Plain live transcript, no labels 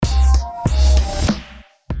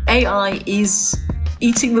AI is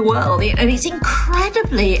eating the world, and it's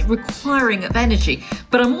incredibly requiring of energy.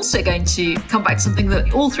 But I'm also going to come back to something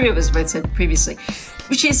that all three of us both said previously,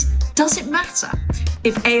 which is, does it matter?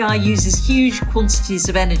 If AI uses huge quantities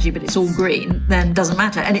of energy, but it's all green, then it doesn't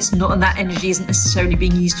matter. And it's not, and that energy isn't necessarily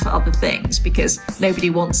being used for other things because nobody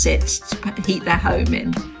wants it to heat their home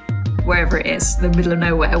in wherever it is, the middle of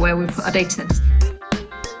nowhere where we've put our data centers.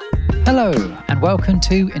 Hello, and welcome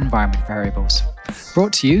to Environment Variables,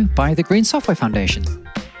 brought to you by the Green Software Foundation.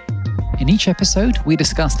 In each episode, we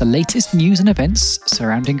discuss the latest news and events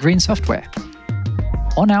surrounding green software.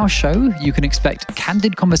 On our show, you can expect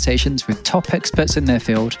candid conversations with top experts in their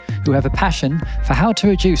field who have a passion for how to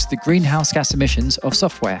reduce the greenhouse gas emissions of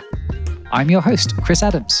software. I'm your host, Chris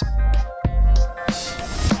Adams.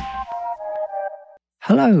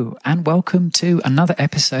 Hello, and welcome to another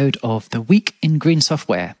episode of The Week in Green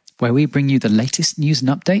Software, where we bring you the latest news and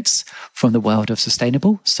updates from the world of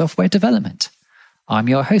sustainable software development. I'm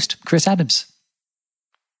your host, Chris Adams.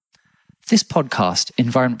 This podcast,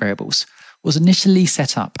 Environment Variables, was initially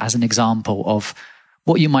set up as an example of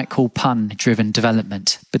what you might call pun-driven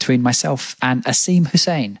development between myself and Asim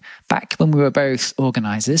Hussain back when we were both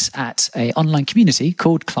organisers at an online community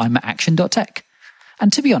called climateaction.tech.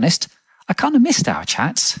 And to be honest, I kind of missed our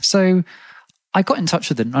chats, so I got in touch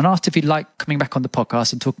with him and asked if he'd like coming back on the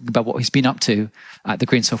podcast and talking about what he's been up to at the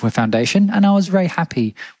Green Software Foundation, and I was very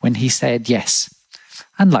happy when he said yes.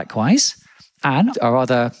 And likewise, Anne, our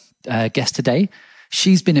other guest today,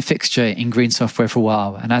 she's been a fixture in green software for a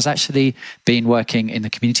while and has actually been working in the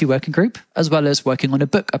community working group, as well as working on a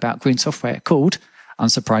book about green software called,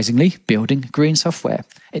 unsurprisingly, Building Green Software.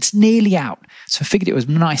 It's nearly out, so I figured it was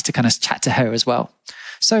nice to kind of chat to her as well.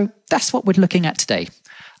 So that's what we're looking at today.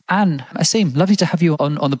 Anne, Asim, lovely to have you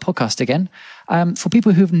on the podcast again. For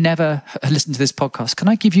people who've never listened to this podcast, can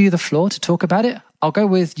I give you the floor to talk about it? I'll go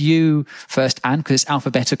with you first, Anne, because it's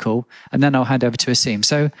alphabetical, and then I'll hand over to Asim.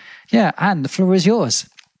 So, yeah, Anne, the floor is yours.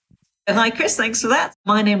 Hi, Chris. Thanks for that.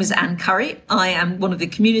 My name is Anne Curry. I am one of the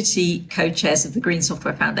community co-chairs of the Green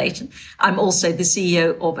Software Foundation. I'm also the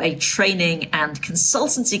CEO of a training and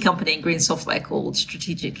consultancy company in green software called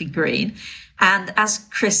Strategically Green. And as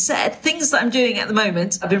Chris said, things that I'm doing at the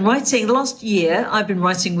moment, the last year, I've been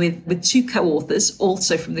writing with two co-authors,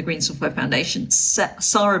 also from the Green Software Foundation,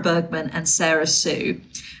 Sarah Bergman and Sarah Sue,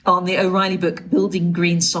 on the O'Reilly book, Building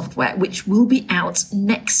Green Software, which will be out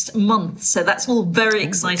next month. So that's all very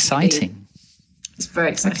exciting. Exciting. It's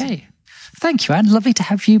very exciting. Okay. Thank you, Anne. Lovely to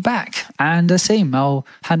have you back. And Asim, I'll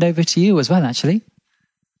hand over to you as well, actually.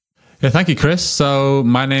 Yeah, thank you, Chris. So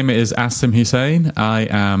my name is Asim Hussain. I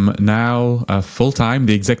am now full-time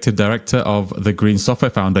the Executive Director of the Green Software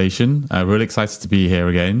Foundation. Really excited to be here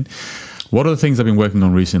again. One of the things I've been working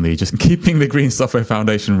on recently, just keeping the Green Software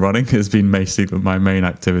Foundation running, has been basically my main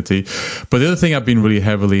activity. But the other thing I've been really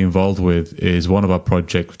heavily involved with is one of our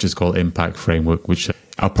projects, which is called Impact Framework, which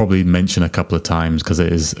I'll probably mention a couple of times because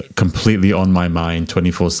it is completely on my mind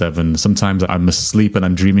 24/7. Sometimes I'm asleep and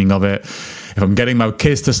I'm dreaming of it. If I'm getting my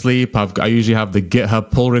kids to sleep, I usually have the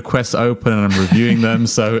GitHub pull requests open and I'm reviewing them.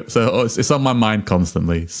 So it's on my mind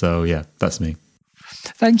constantly. So yeah, that's me.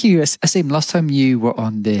 Thank you. Asim, last time you were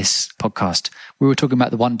on this podcast, we were talking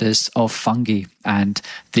about the wonders of fungi and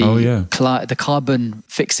the carbon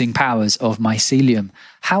fixing powers of mycelium.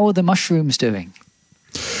 How are the mushrooms doing?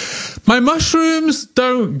 My mushrooms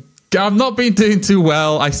I've not been doing too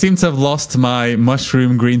well. I seem to have lost my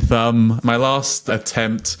mushroom green thumb. My last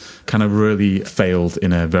attempt kind of really failed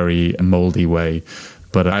in a very moldy way.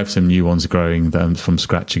 But I have some new ones growing from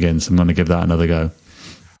scratch again, so I'm going to give that another go.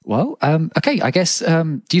 Well, okay, I guess,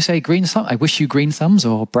 do you say green thumb? I wish you green thumbs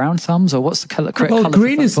or brown thumbs, or what's the correct colour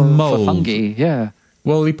green is mold. For fungi? Yeah.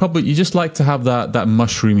 Well, you just like to have that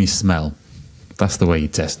mushroomy smell. That's the way you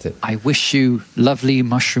test it. I wish you lovely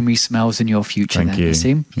mushroomy smells in your future. Thank you.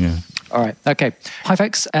 Asim. Yeah. All right. Okay. Hi,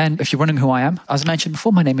 folks. And if you're wondering who I am, as I mentioned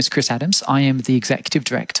before, my name is Chris Adams. I am the Executive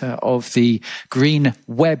Director of the Green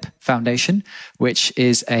Web Foundation, which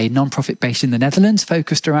is a non-profit based in the Netherlands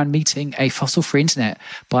focused around meeting a fossil-free internet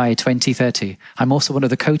by 2030. I'm also one of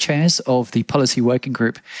the co-chairs of the policy working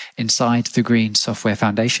group inside the Green Software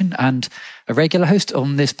Foundation and a regular host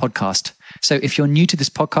on this podcast. So if you're new to this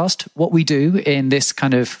podcast, what we do in this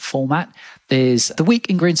kind of format is The Week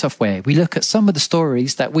in Green Software. We look at some of the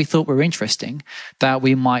stories that we thought were interesting that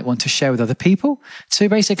we might want to share with other people to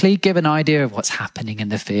basically give an idea of what's happening in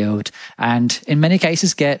the field and in many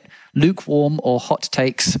cases get lukewarm or hot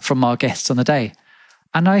takes from our guests on the day.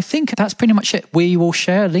 And I think that's pretty much it. We will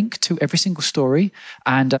share a link to every single story.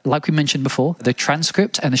 And like we mentioned before, the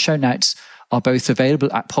transcript and the show notes are both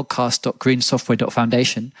available at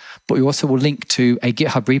podcast.greensoftware.foundation, but we also will link to a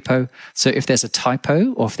GitHub repo. So if there's a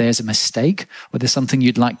typo or if there's a mistake or there's something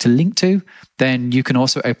you'd like to link to, then you can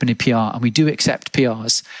also open a PR. And we do accept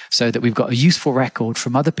PRs so that we've got a useful record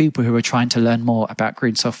from other people who are trying to learn more about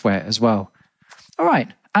green software as well. All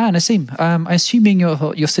right. And Asim, I'm assuming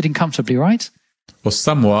you're sitting comfortably, right? Well,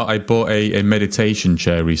 somewhat. I bought a meditation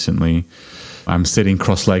chair recently. I'm sitting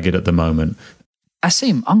cross-legged at the moment.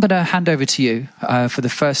 Asim, I'm going to hand over to you for the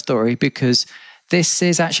first story, because this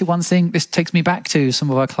is actually one thing, this takes me back to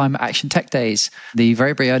some of our Climate Action Tech days, the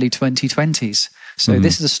very, very early 2020s. So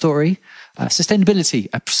this is a story, sustainability,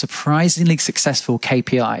 a surprisingly successful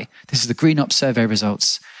KPI. This is the GreenUp survey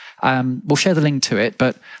results. We'll share the link to it,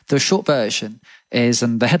 but the short version is,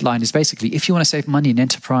 and the headline is basically, if you want to save money in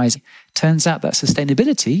enterprise, it turns out that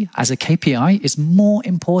sustainability as a KPI is more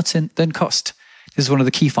important than cost. This is one of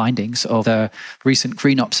the key findings of the recent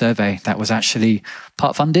GreenUp survey that was actually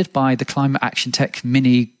part funded by the Climate Action Tech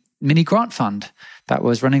mini grant fund that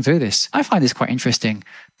was running through this. I find this quite interesting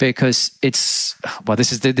because this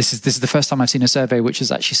is the first time I've seen a survey which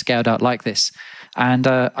is actually scaled out like this, and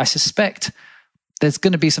I suspect there's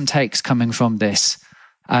going to be some takes coming from this.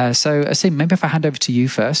 So Asim, maybe if I hand over to you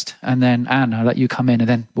first, and then Anne, I'll let you come in, and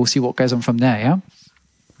then we'll see what goes on from there. Yeah.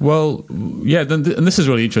 Well, yeah, and this is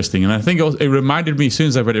really interesting. And I think it reminded me, as soon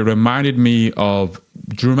as I read it, it reminded me of,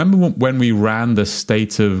 do you remember when we ran the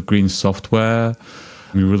State of Green Software?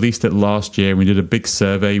 We released it last year and we did a big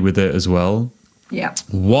survey with it as well. Yeah.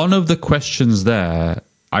 One of the questions there,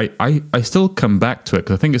 I still come back to it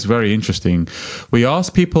because I think it's very interesting. We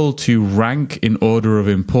asked people to rank in order of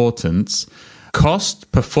importance: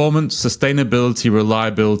 cost, performance, sustainability,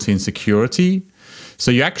 reliability, and security. So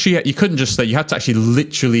you couldn't just say, you had to actually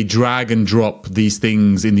literally drag and drop these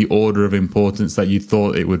things in the order of importance that you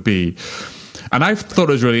thought it would be. And I thought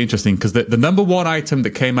it was really interesting because the number one item that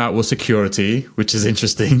came out was security, which is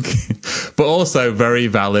interesting, but also very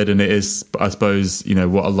valid. And it is, I suppose,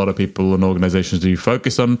 what a lot of people and organizations do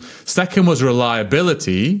focus on. Second was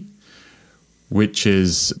reliability, which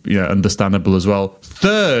is, understandable as well.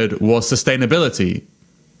 Third was sustainability.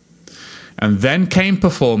 And then came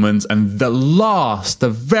performance, and the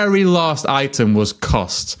very last item was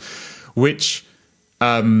cost, which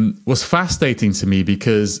was fascinating to me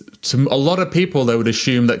because to a lot of people, they would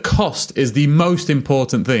assume that cost is the most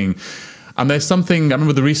important thing. And there's something, I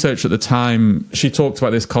remember the research at the time, she talked about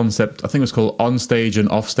this concept, I think it was called on stage and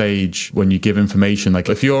off stage when you give information. Like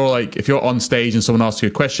if you're on stage and someone asks you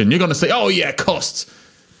a question, you're going to say, oh yeah, cost.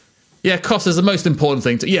 Yeah, cost is the most important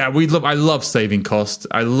thing. I love saving cost.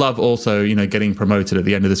 I love also, getting promoted at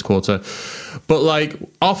the end of this quarter. But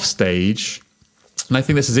off stage, and I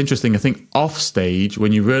think this is interesting. I think off stage,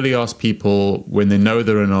 when you really ask people, when they know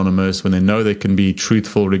they're anonymous, when they know they can be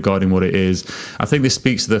truthful regarding what it is, I think this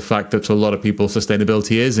speaks to the fact that to a lot of people,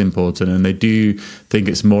 sustainability is important and they do think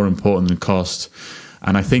it's more important than cost.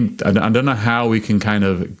 And I think, I don't know how we can kind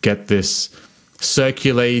of get this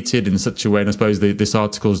circulated in such a way, and I suppose this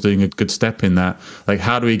article is doing a good step in that.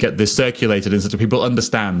 How do we get this circulated in such a people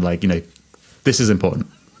understand, this is important?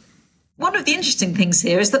 One of the interesting things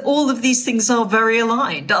here is that all of these things are very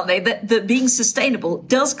aligned, aren't they? That being sustainable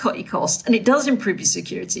does cut your cost and it does improve your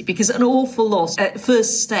security, because an awful lot at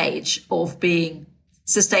first stage of being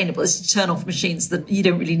sustainable is to turn off machines that you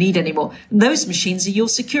don't really need anymore. And those machines are your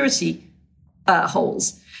security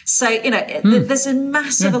holes. So, there's a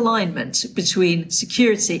massive alignment between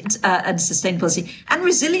security and sustainability, and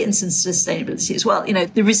resilience and sustainability as well.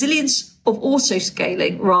 The resilience of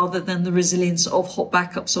auto-scaling rather than the resilience of hot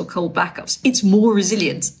backups or cold backups. It's more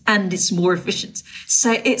resilient and it's more efficient.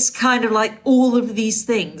 So it's kind of like all of these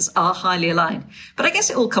things are highly aligned. But I guess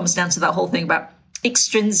it all comes down to that whole thing about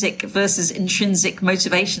extrinsic versus intrinsic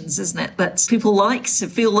motivations, isn't it? That people like to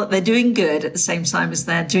feel that they're doing good at the same time as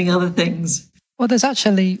they're doing other things. Well,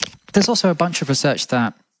 there's also a bunch of research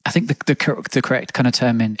that I think the correct kind of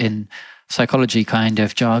term in psychology kind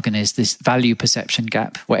of jargon is this value perception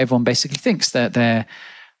gap, where everyone basically thinks that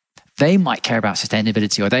they might care about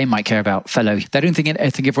sustainability or they might care about they don't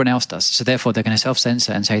think everyone else does. So therefore they're going to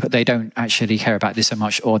self-censor and say that they don't actually care about this so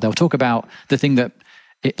much, or they'll talk about the thing that,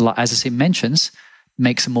 as Asim mentions,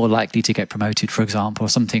 makes them more likely to get promoted, for example, or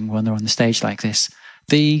something when they're on the stage like this.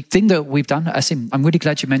 The thing that we've done, Asim, I'm really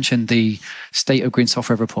glad you mentioned the State of Green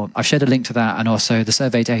Software report. I've shared a link to that and also the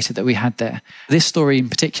survey data that we had there. This story in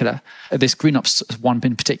particular, this GreenUp one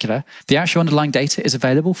in particular, the actual underlying data is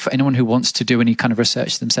available for anyone who wants to do any kind of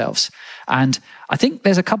research themselves. And I think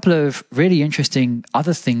there's a couple of really interesting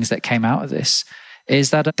other things that came out of this.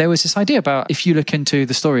 is that there was this idea about, if you look into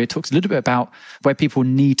the story, it talks a little bit about where people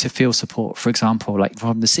need to feel support. For example, like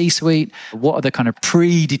from the C-suite, what are the kind of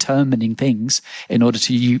predetermining things in order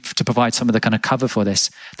to provide some of the kind of cover for this?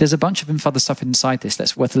 There's a bunch of other stuff inside this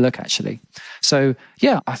that's worth a look, actually. So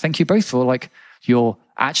yeah, I thank you both for your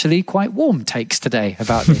actually quite warm takes today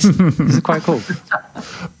about this. This is quite cool.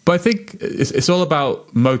 But I think it's all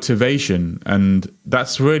about motivation, and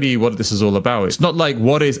that's really what this is all about. It's not like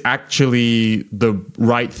what is actually the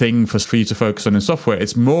right thing for you to focus on in software.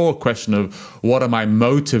 It's more a question of what am I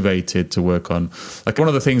motivated to work on? Like one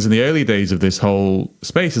of the things in the early days of this whole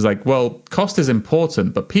space is like, well, cost is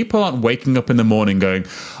important, but people aren't waking up in the morning going,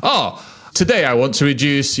 today I want to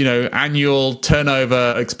reduce, annual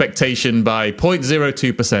turnover expectation by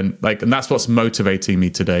 0.02%. And that's what's motivating me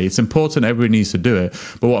today. It's important. Everybody needs to do it.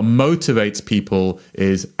 But what motivates people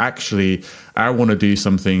is actually, I want to do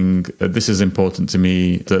something. This is important to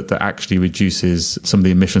me that actually reduces some of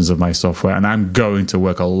the emissions of my software. And I'm going to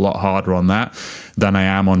work a lot harder on that than I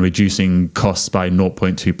am on reducing costs by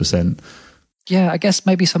 0.2%. Yeah, I guess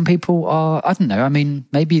maybe some people are, I don't know. I mean,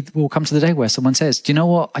 maybe we'll come to the day where someone says, do you know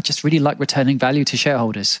what? I just really like returning value to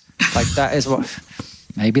shareholders. Like that is what,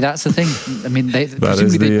 maybe that's the thing. I mean,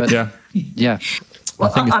 yeah.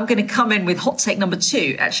 Well, I'm going to come in with hot take number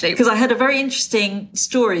 2, actually, because I had a very interesting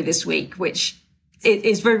story this week, which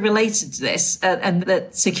is very related to this, and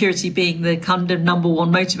that security being the kind of number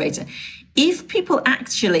one motivator. If people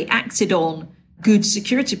actually acted on good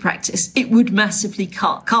security practice, it would massively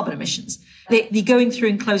cut carbon emissions. The going through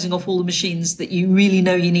and closing off all the machines that you really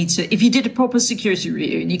know you need to, if you did a proper security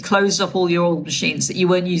review and you closed off all your old machines that you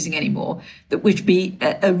weren't using anymore, that would be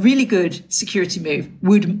a really good security move,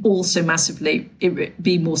 would also massively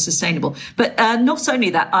be more sustainable. But not only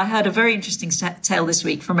that, I heard a very interesting tale this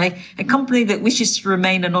week from a company that wishes to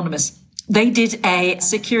remain anonymous. They did a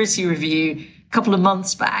security review a couple of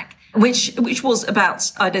months back, which was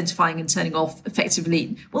about identifying and turning off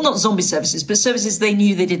effectively, well, not zombie services, but services they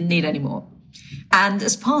knew they didn't need anymore. And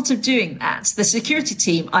as part of doing that, the security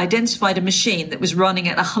team identified a machine that was running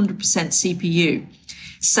at 100% CPU.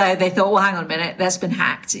 So they thought, well, hang on a minute, that's been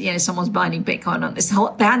hacked. Someone's buying Bitcoin on this.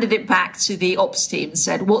 They handed it back to the ops team and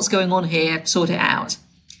said, what's going on here? Sort it out.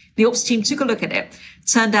 The ops team took a look at it.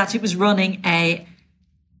 Turned out it was running a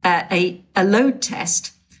load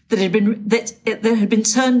test that had been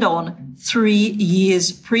turned on 3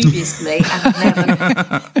 years previously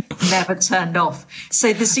and never turned off.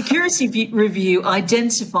 So the security review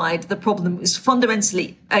identified the problem was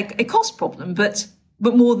fundamentally a cost problem, but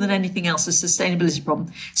more than anything else, a sustainability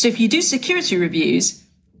problem. So if you do security reviews,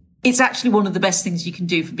 it's actually one of the best things you can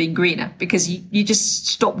do for being greener, because you just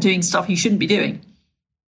stop doing stuff you shouldn't be doing.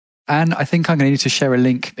 And I think I'm going to need to share a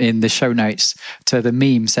link in the show notes to the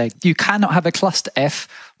meme saying you cannot have a cluster F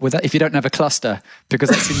if you don't have a cluster, because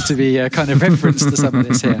that seems to be a kind of reference to some of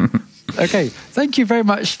this here. Okay, thank you very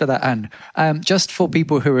much for that, Anne. Just for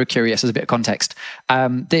people who are curious, as a bit of context,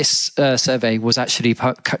 this survey was actually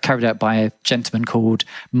carried out by a gentleman called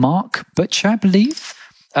Mark Butcher, I believe,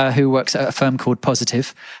 who works at a firm called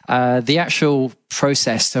Positive. The actual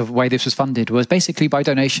process of the way this was funded was basically by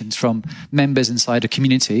donations from members inside a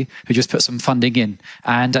community who just put some funding in.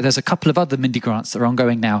 And there's a couple of other Mindy grants that are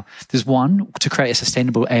ongoing now. There's one to create a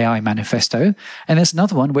sustainable AI manifesto, and there's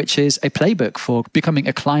another one which is a playbook for becoming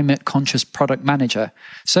a climate conscious product manager.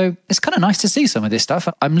 So it's kind of nice to see some of this stuff.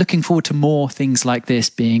 I'm looking forward to more things like this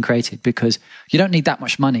being created, because you don't need that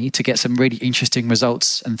much money to get some really interesting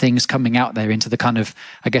results and things coming out there into the kind of,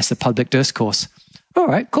 I guess, the public discourse. All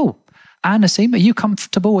right, cool. Anne, Asim, are you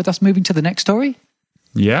comfortable with us moving to the next story?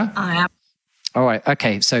 Yeah. I am. All right,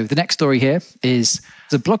 okay. So the next story here is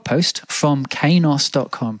a blog post from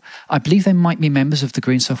Kainos.com. I believe they might be members of the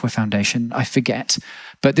Green Software Foundation. I forget.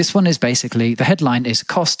 But this one is basically, the headline is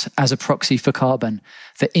Cost as a Proxy for Carbon,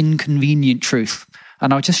 the Inconvenient Truth.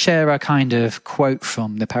 And I'll just share a kind of quote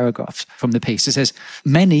from the paragraph from the piece. It says,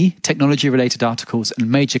 many technology-related articles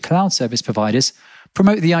and major cloud service providers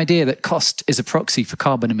promote the idea that cost is a proxy for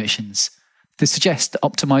carbon emissions. This suggests that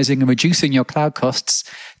optimizing and reducing your cloud costs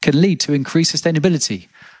can lead to increased sustainability.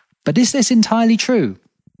 But is this entirely true?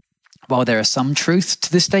 While there is some truth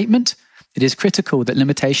to this statement, it is critical that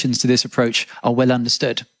limitations to this approach are well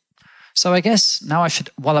understood. So I guess now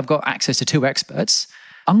while I've got access to two experts,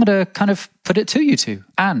 I'm going to kind of put it to you two.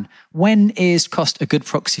 Anne, when is cost a good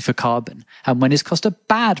proxy for carbon? And when is cost a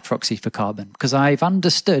bad proxy for carbon? Because I've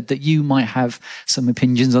understood that you might have some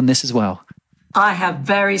opinions on this as well. I have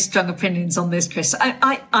very strong opinions on this, Chris.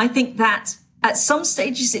 I think that At some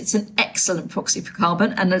stages, it's an excellent proxy for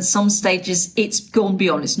carbon. And at some stages, it's gone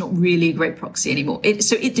beyond. It's not really a great proxy anymore.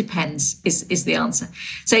 So it depends is the answer.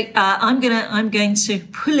 So I'm going to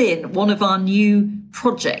pull in one of our new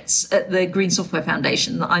projects at the Green Software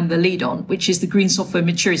Foundation that I'm the lead on, which is the Green Software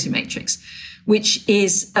Maturity Matrix, which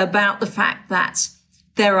is about the fact that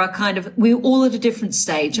there are we're all at a different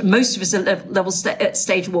stage. And most of us at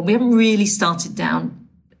stage one. We haven't really started down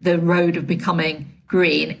the road of becoming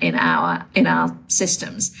green in our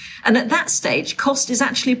systems. And at that stage, cost is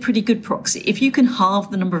actually a pretty good proxy. If you can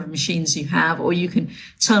halve the number of machines you have, or you can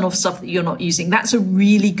turn off stuff that you're not using, that's a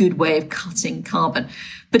really good way of cutting carbon.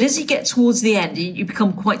 But as you get towards the end, you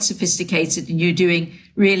become quite sophisticated and you're doing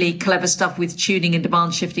really clever stuff with tuning and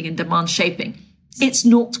demand shifting and demand shaping. It's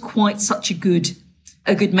not quite such a good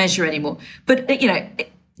measure anymore. But,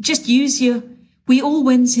 just we all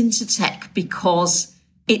went into tech because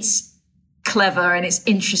it's clever and it's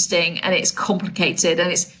interesting and it's complicated,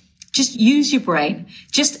 and it's just use your brain.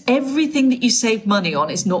 Just everything that you save money on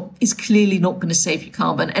is clearly not going to save you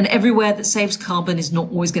carbon, and everywhere that saves carbon is not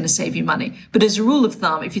always going to save you money. But as a rule of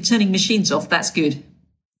thumb, if you're turning machines off, that's good.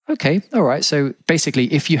 Okay, all right. So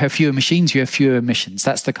basically, if you have fewer machines, you have fewer emissions.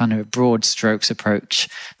 That's the kind of broad strokes approach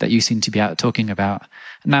that you seem to be out talking about.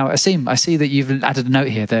 Now, Asim, I see that you've added a note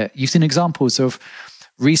here that you've seen examples of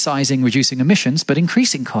resizing, reducing emissions, but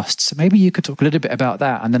increasing costs. So maybe you could talk a little bit about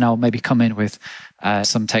that, and then I'll maybe come in with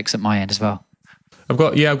some takes at my end as well. I've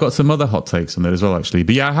got some other hot takes on that as well, actually.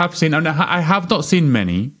 But yeah, I have not seen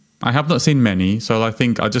many. So I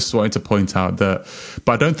think I just wanted to point out that,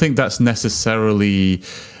 but I don't think that's necessarily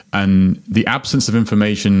the absence of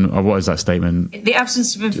information, or what is that statement? The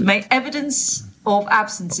absence of information, evidence of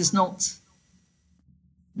absence is not.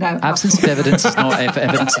 No. Absence of evidence is not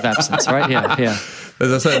evidence of absence, right? Yeah.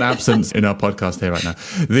 There's a certain absence in our podcast here right now.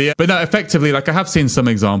 But no, effectively, I have seen some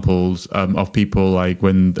examples of people where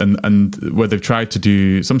they've tried to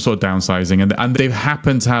do some sort of downsizing, and they've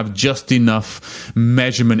happened to have just enough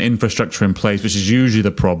measurement infrastructure in place, which is usually the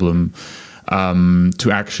problem,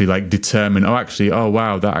 to actually determine,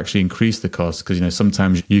 wow, that actually increased the cost, because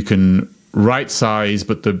sometimes you can right size,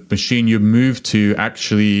 but the machine you move to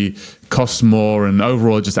actually costs more, and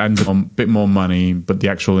overall it just ends up on a bit more money, but the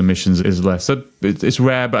actual emissions is less. So it's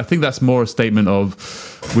rare, but I think that's more a statement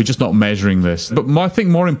of we're just not measuring this. But I think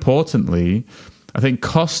more importantly, I think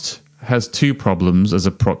cost has two problems as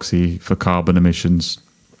a proxy for carbon emissions.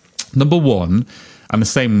 Number one, and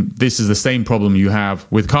this is the same problem you have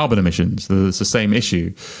with carbon emissions. It's the same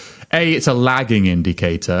issue. It's a lagging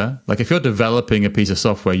indicator. If you're developing a piece of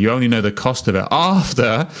software, you only know the cost of it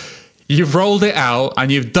after you've rolled it out and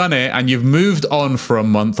you've done it and you've moved on for a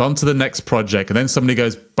month onto the next project. And then somebody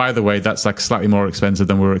goes, by the way, that's slightly more expensive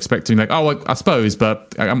than we were expecting. I suppose,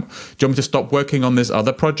 but do you want me to stop working on this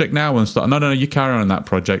other project now? And start? No, you carry on that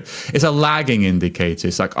project. It's a lagging indicator.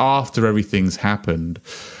 It's after everything's happened.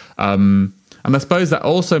 And I suppose that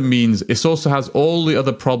also means it also has all the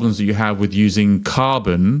other problems that you have with using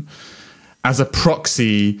carbon as a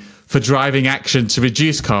proxy for driving action to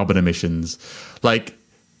reduce carbon emissions.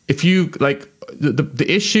 If you the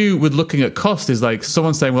issue with looking at cost is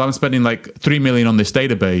someone saying, well, I'm spending 3 million on this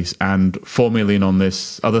database and 4 million on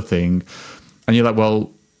this other thing. And you're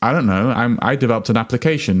well, I don't know. I developed an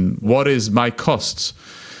application. What is my costs?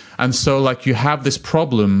 And so you have this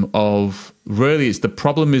problem of really the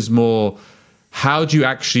problem is more, how do you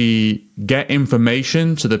actually get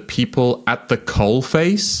information to the people at the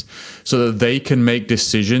coalface so that they can make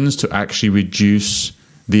decisions to actually reduce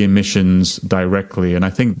the emissions directly? And I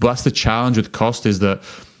think that's the challenge with cost, is that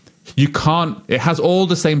it has all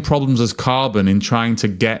the same problems as carbon in trying to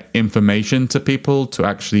get information to people to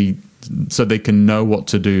actually, so they can know what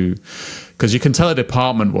to do. Because you can tell a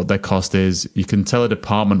department what their cost is, you can tell a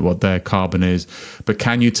department what their carbon is, but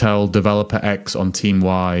can you tell developer X on team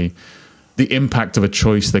Y the impact of a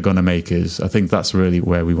choice they're going to make is? I think that's really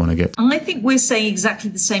where we want to get. I think we're saying exactly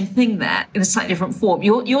the same thing there in a slightly different form.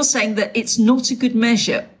 You're saying that it's not a good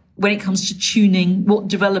measure when it comes to tuning what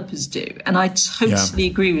developers do. And I totally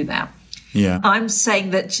agree with that. Yeah. I'm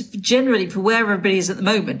saying that generally, for where everybody is at the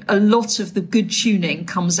moment, a lot of the good tuning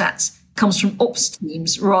comes from ops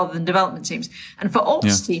teams rather than development teams. And for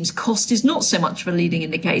ops teams, cost is not so much of a leading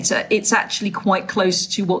indicator. It's actually quite close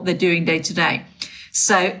to what they're doing day to day.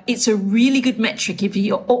 So it's a really good metric if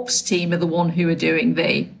your ops team are the one who are doing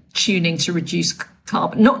the tuning to reduce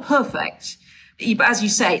carbon. Not perfect. But as you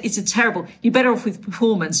say, you're better off with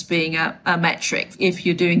performance being a metric if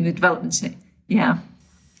you're doing the development team. Yeah.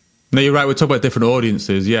 No, you're right. We're talking about different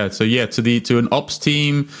audiences. Yeah. So to an ops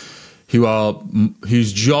team,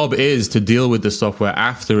 whose job is to deal with the software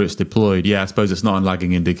after it's deployed. Yeah, I suppose it's not a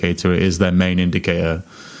lagging indicator. It is their main indicator.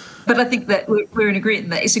 But I think that we're in agreement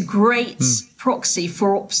that it's a great proxy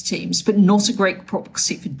for ops teams, but not a great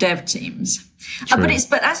proxy for dev teams.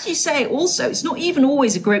 But as you say, also, it's not even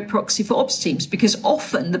always a great proxy for ops teams, because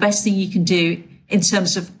often the best thing you can do in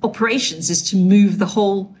terms of operations is to move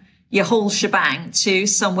your whole shebang to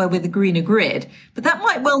somewhere with a greener grid. But that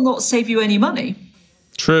might well not save you any money.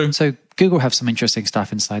 True. So Google have some interesting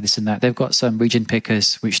stuff inside this and that. They've got some region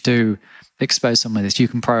pickers which do expose some of this. You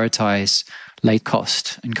can prioritize late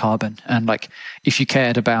cost and carbon. And like, if you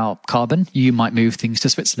cared about carbon, you might move things to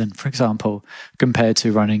Switzerland, for example, compared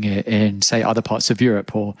to running it in, say, other parts of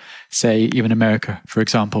Europe or, say, even America, for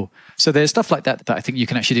example. So there's stuff like that I think you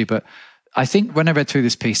can actually do. But I think when I read through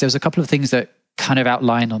this piece, there was a couple of things that kind of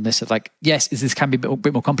outline on this that, like, yes, this can be a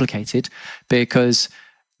bit more complicated, because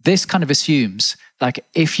this kind of assumes, like,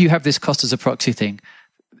 if you have this cost as a proxy thing,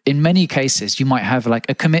 in many cases, you might have like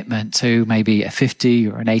a commitment to maybe a 50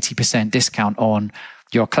 or an 80% discount on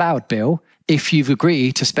your cloud bill if you've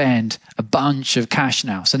agreed to spend a bunch of cash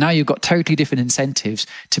now. So now you've got totally different incentives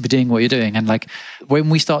to be doing what you're doing. And like, when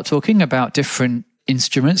we start talking about different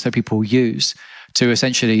instruments that people use to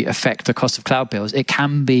essentially affect the cost of cloud bills, it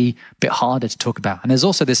can be a bit harder to talk about. And there's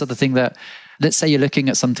also this other thing that, let's say you're looking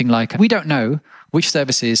at something like, we don't know which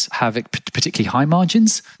services have particularly high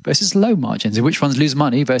margins versus low margins, and which ones lose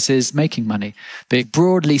money versus making money. But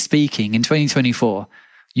broadly speaking, in 2024,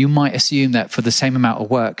 you might assume that for the same amount of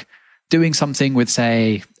work, doing something with,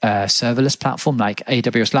 say, a serverless platform like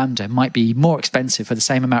AWS Lambda might be more expensive for the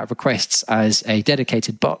same amount of requests as a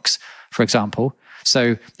dedicated box, for example.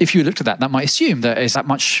 So if you looked at that, that might assume that is that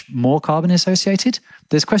much more carbon associated.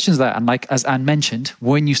 There's questions there. And like, as Anne mentioned,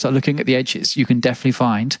 when you start looking at the edges, you can definitely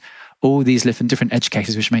find all these different edge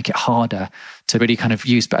cases which make it harder to really kind of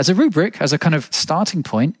use. But as a rubric, as a kind of starting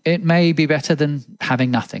point, it may be better than having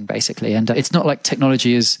nothing, basically. And it's not like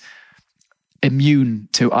technology is immune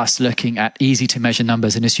to us looking at easy to measure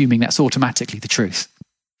numbers and assuming that's automatically the truth.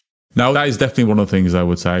 Now, that is definitely one of the things I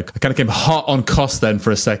would say. I kind of came hot on cost then for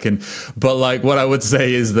a second. But like, what I would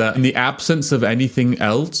say is that in the absence of anything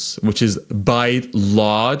else, which is by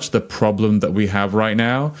large the problem that we have right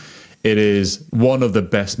now, it is one of the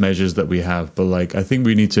best measures that we have. But like, I think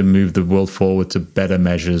we need to move the world forward to better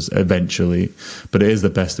measures eventually. But it is the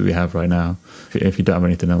best that we have right now, if you don't have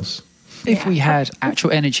anything else. If we had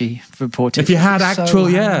actual energy reported. If you had actual,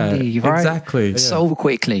 handy, right? Exactly. So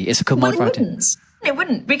quickly, it's a commodity. It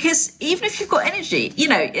wouldn't, because even if you've got energy,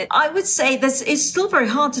 I would say that it's still very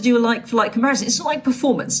hard to do a like-for-like comparison. It's not like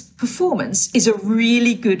performance. Performance is a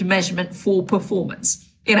really good measurement for performance.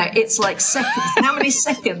 It's like seconds. How many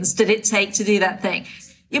seconds did it take to do that thing?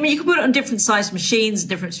 I mean, you can put it on different sized machines,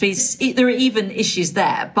 different speeds. There are even issues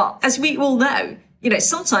there. But as we all know,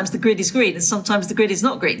 sometimes the grid is green and sometimes the grid is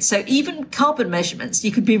not green. So even carbon measurements,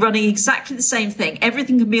 you could be running exactly the same thing.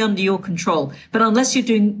 Everything can be under your control. But unless you're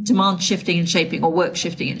doing demand shifting and shaping or work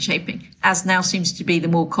shifting and shaping, as now seems to be the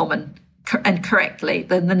more common and correctly,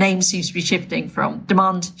 then the name seems to be shifting from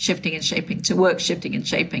demand shifting and shaping to work shifting and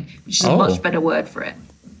shaping, which is a much better word for it.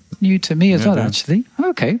 New to me as well, actually.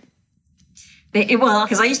 Okay. Well,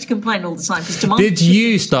 because I used to complain all the time. Did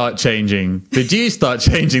you start changing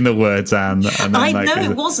the words, Anne? I know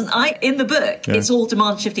it wasn't. In the book, it's all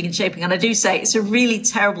demand shifting and shaping. And I do say it's a really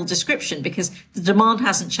terrible description because the demand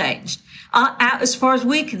hasn't changed. As far as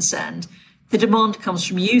we're concerned, the demand comes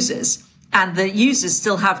from users and the users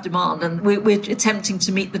still have demand. And we're attempting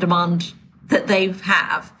to meet the demand that they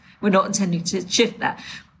have. We're not intending to shift that.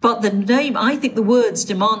 But the name, I think the words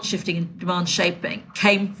demand shifting and demand shaping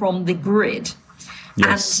came from the grid.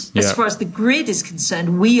 Yes. And as far as the grid is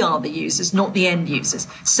concerned, we are the users, not the end users.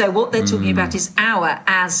 So what they're talking about is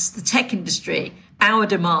as the tech industry, our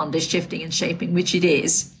demand is shifting and shaping, which it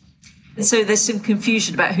is. And so there's some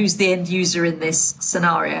confusion about who's the end user in this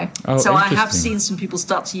scenario. So I have seen some people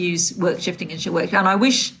start to use work shifting and work. And I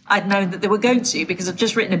wish I'd known that they were going to, because I've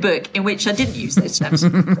just written a book in which I didn't use those terms.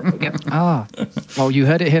 Well, you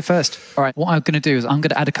heard it here first. All right, what I'm going to do is I'm going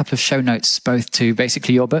to add a couple of show notes, both to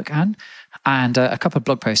basically your book, Anne, and a couple of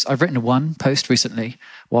blog posts. I've written one post recently,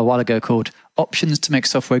 a while ago, called Options to Make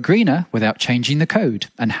Software Greener Without Changing the Code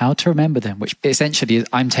and How to Remember Them, which essentially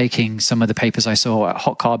I'm taking some of the papers I saw at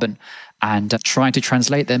Hot Carbon and trying to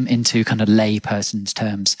translate them into kind of lay person's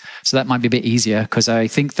terms. So that might be a bit easier, because I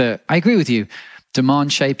think that I agree with you.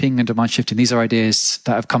 Demand shaping and demand shifting, these are ideas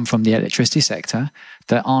that have come from the electricity sector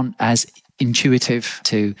that aren't as intuitive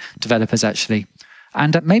to developers, actually.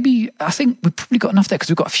 And maybe I think we've probably got enough there because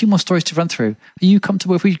we've got a few more stories to run through. Are you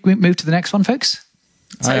comfortable if we move to the next one, folks?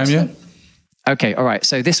 I am, yeah. Okay, all right.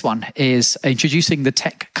 So this one is introducing the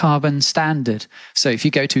Tech Carbon Standard. So if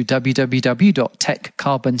you go to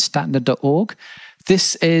www.techcarbonstandard.org,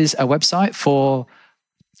 this is a website for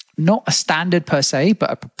not a standard per se,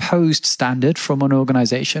 but a proposed standard from an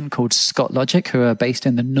organization called Scott Logic, who are based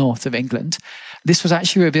in the north of England. This was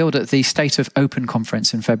actually revealed at the State of Open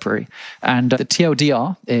conference in February. And the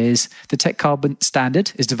TLDR is the Tech Carbon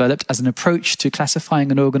Standard is developed as an approach to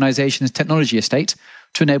classifying an organization's technology estate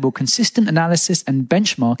to enable consistent analysis and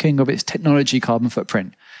benchmarking of its technology carbon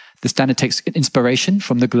footprint. The standard takes inspiration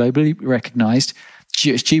from the globally recognized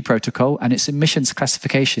GHG protocol and its emissions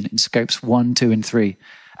classification in scopes 1, 2, and 3.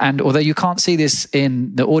 And although you can't see this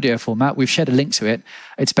in the audio format, we've shared a link to it.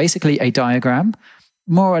 It's basically a diagram,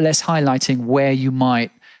 more or less highlighting where you might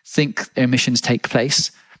think emissions take place,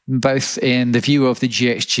 both in the view of the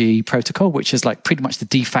GHG protocol, which is like pretty much the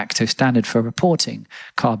de facto standard for reporting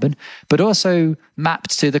carbon, but also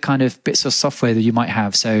mapped to the kind of bits of software that you might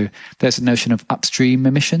have. So there's a notion of upstream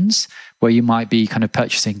emissions, where you might be kind of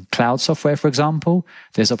purchasing cloud software, for example.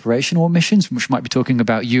 There's operational emissions, which might be talking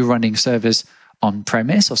about you running servers on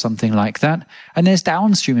premise or something like that. And there's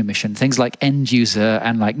downstream emission, things like end user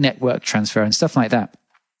and like network transfer and stuff like that.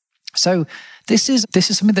 So this is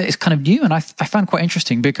something that is kind of new, and I found quite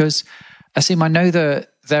interesting because Asim, I know that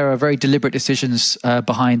there are very deliberate decisions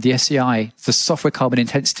behind the SCI, the software carbon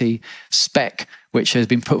intensity spec, which has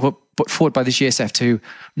been put forward by the GSF to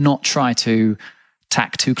not try to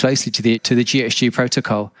tack too closely to the GHG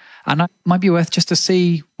protocol. And it might be worth just to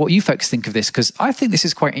see what you folks think of this, because I think this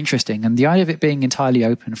is quite interesting. And the idea of it being entirely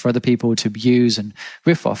open for other people to use and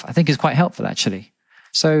riff off, I think is quite helpful, actually.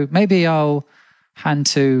 So maybe I'll hand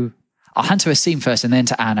to Asim first and then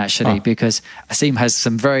to Anne, actually, because Asim has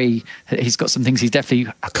he's got some things he's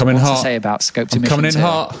definitely wants to say about scoped emissions. Coming in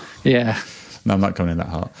hot. Yeah. No, I'm not coming in that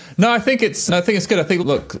hard. No, I think it's good. I think,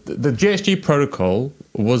 look, the GHG protocol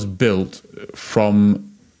was built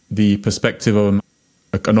from the perspective of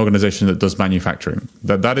an organization that does manufacturing.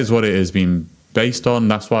 That is what it has been based on.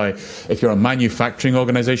 That's why if you're a manufacturing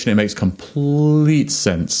organization, it makes complete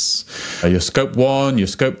sense. Your scope 1, your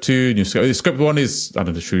scope 2, your scope 1 is, I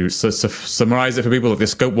don't know, should we summarize it for people? Like, the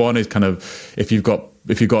scope 1 is kind of if you've got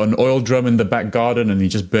an oil drum in the back garden and you're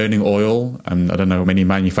just burning oil, and I don't know many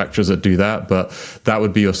manufacturers that do that, but that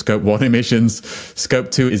would be your scope 1 emissions. Scope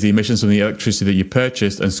 2 is the emissions from the electricity that you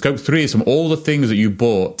purchased, and scope 3 is from all the things that you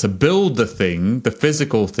bought to build the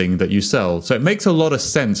physical thing that you sell. So it makes a lot of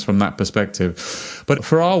sense from that perspective. But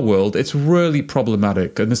for our world, it's really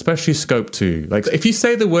problematic, and especially scope 2. Like, if you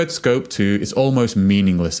say the word scope 2, it's almost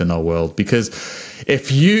meaningless in our world, because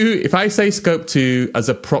if I say scope 2 as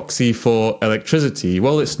a proxy for electricity,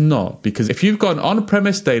 well, it's not, because if you've got an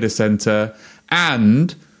on-premise data center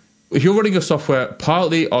and if you're running your software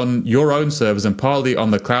partly on your own servers and partly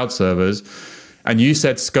on the cloud servers, and you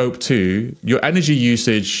said scope 2, your energy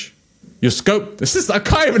usage, your scope, I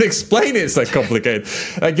can't even explain it, it's so complicated.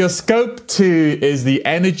 Like, your scope 2 is the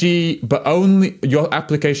energy, but only your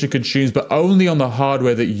application consumes, but only on the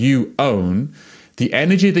hardware that you own. The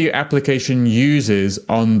energy that your application uses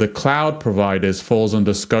on the cloud providers falls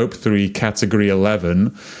under scope 3, category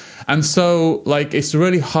 11. And so, like, it's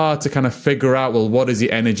really hard to kind of figure out, well, what is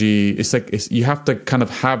the energy? It's like, you have to kind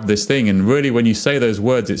of have this thing. And really, when you say those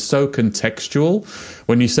words, it's so contextual.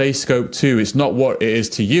 When you say scope 2, it's not what it is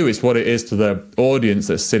to you, it's what it is to the audience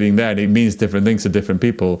that's sitting there. And it means different things to different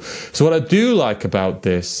people. So what I do like about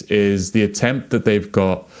this is the attempt that they've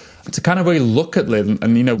got to kind of really look at it,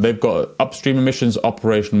 and they've got upstream emissions,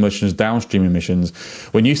 operational emissions, downstream emissions.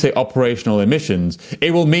 When you say operational emissions,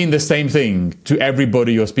 it will mean the same thing to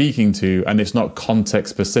everybody you're speaking to, and it's not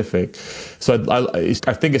context specific. So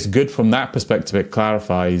I think it's good from that perspective. It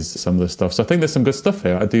clarifies some of the stuff. So I think there's some good stuff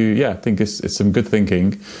here. I think it's some good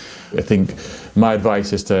thinking. I think my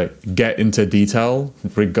advice is to get into detail.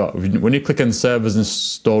 When you click on servers and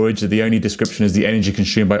storage, the only description is the energy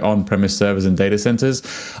consumed by on-premise servers and data centers.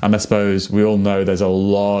 And I suppose we all know there's a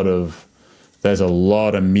lot of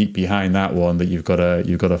meat behind that one that you've got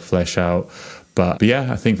to flesh out. But yeah,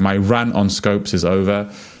 I think my rant on scopes is over.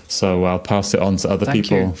 So I'll pass it on to other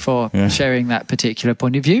people. Thank you for sharing that particular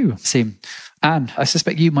point of view, Sim. Anne, I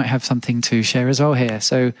suspect you might have something to share as well here.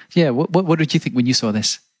 So yeah, what did you think when you saw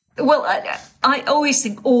this? Well, I always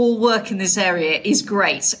think all work in this area is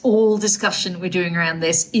great. All discussion we're doing around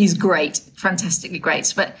this is great, fantastically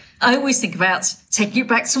great. But I always think about taking it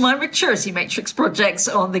back to my maturity matrix projects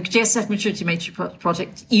on the GSF maturity matrix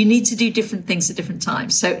project. You need to do different things at different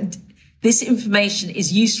times. So this information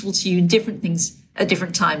is useful to you in different things at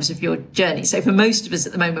different times of your journey. So for most of us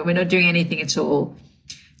at the moment, we're not doing anything at all.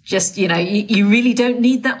 Just, you really don't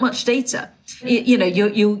need that much data.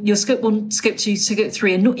 Your scope 1, scope 2, scope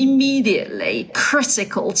 3 are not immediately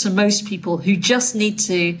critical to most people who just need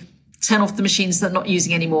to turn off the machines they're not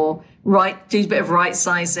using anymore, do a bit of right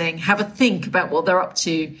sizing, have a think about what they're up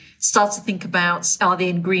to, start to think about, are they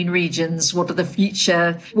in green regions? What are the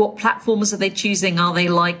future? What platforms are they choosing? Are they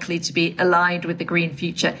likely to be aligned with the green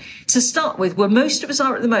future? To start with, where most of us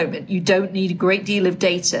are at the moment, you don't need a great deal of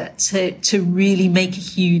data to really make a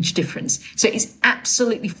huge difference. So it's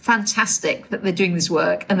absolutely fantastic that they're doing this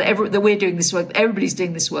work and that we're doing this work, that everybody's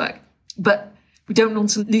doing this work. But we don't want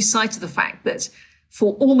to lose sight of the fact that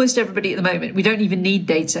for almost everybody at the moment, we don't even need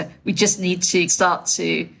data. We just need to start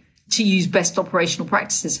to use best operational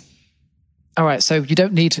practices. All right. So you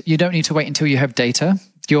don't need to wait until you have data.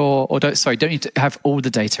 Don't need to have all the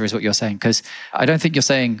data is what you're saying, because I don't think you're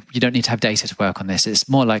saying you don't need to have data to work on this. It's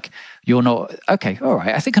more like you're not, okay, all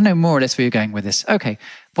right. I think I know more or less where you're going with this. Okay.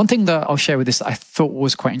 One thing that I'll share with this that I thought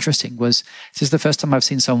was quite interesting was this is the first time I've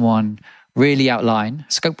seen someone really outline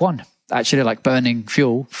scope 1. Actually like burning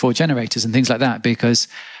fuel for generators and things like that, because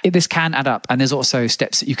this can add up. And there's also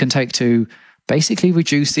steps that you can take to basically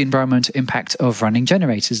reduce the environmental impact of running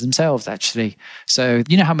generators themselves, actually. So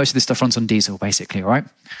you know how most of this stuff runs on diesel, basically, right?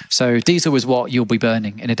 So diesel is what you'll be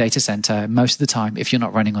burning in a data center most of the time if you're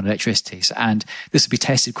not running on electricity. And this will be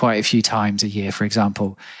tested quite a few times a year, for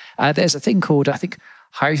example. There's a thing called, I think,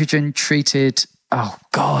 hydrogen treated... Oh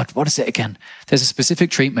God, what is it again? There's a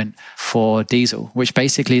specific treatment for diesel, which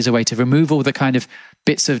basically is a way to remove all the kind of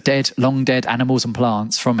bits of long dead animals and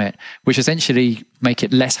plants from it, which essentially make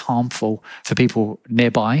it less harmful for people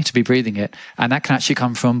nearby to be breathing it. And that can actually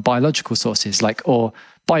come from biological sources, or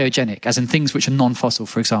biogenic, as in things which are non-fossil,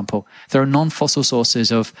 for example. There are non-fossil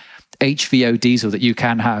sources of HVO diesel that you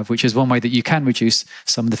can have, which is one way that you can reduce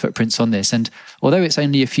some of the footprints on this. And although it's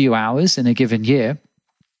only a few hours in a given year,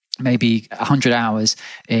 maybe 100 hours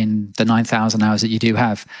in the 9,000 hours that you do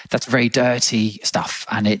have, that's very dirty stuff,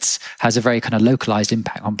 and it has a very kind of localized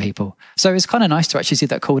impact on people. So it's kind of nice to actually see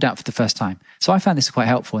that called out for the first time. So I found this quite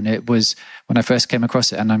helpful, and it was when I first came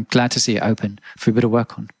across it, and I'm glad to see it open for a bit of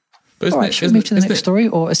work on. All right, should we move to the next story,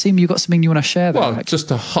 or Asim, you've got something you want to share there? Well, just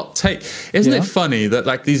a hot take. Isn't it funny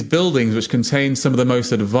that these buildings, which contain some of the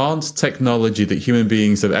most advanced technology that human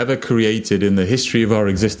beings have ever created in the history of our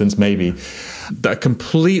existence, maybe, that are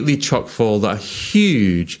completely chock full, that are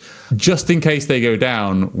huge, just in case they go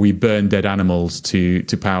down, we burn dead animals to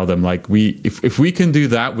power them. If we can do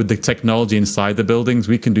that with the technology inside the buildings,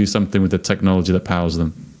 we can do something with the technology that powers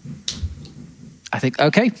them. I think,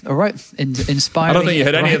 okay, all right, inspiring. I don't think you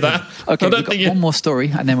had any of that. Okay, we've got one more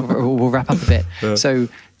story, and then we'll wrap up a bit. Yeah. So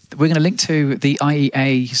we're going to link to the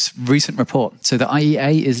IEA's recent report. So the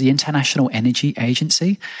IEA is the International Energy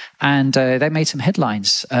Agency, and they made some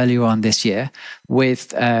headlines earlier on this year with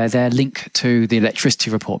their link to the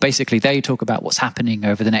electricity report. Basically, they talk about what's happening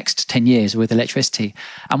over the next 10 years with electricity.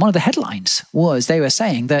 And one of the headlines was they were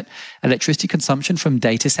saying that electricity consumption from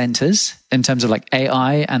data centers, in terms of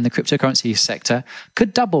AI and the cryptocurrency sector,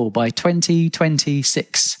 could double by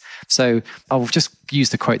 2026. So I'll just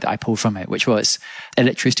use the quote that I pulled from it, which was,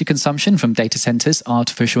 electricity consumption from data centers,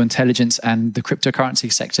 artificial intelligence, and the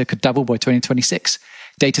cryptocurrency sector could double by 2026.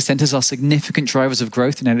 Data centers are significant drivers of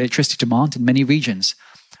growth in electricity demand in many regions.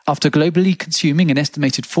 After globally consuming an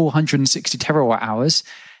estimated 460 terawatt hours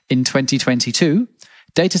in 2022,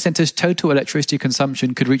 data centers' total electricity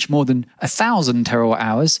consumption could reach more than 1,000 terawatt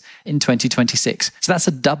hours in 2026. So that's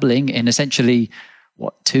a doubling in essentially,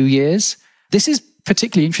 2 years? This is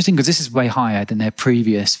particularly interesting because this is way higher than their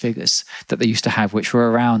previous figures that they used to have, which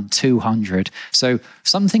were around 200. So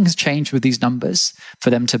something has changed with these numbers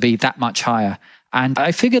for them to be that much higher. And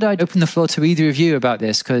I figured I'd open the floor to either of you about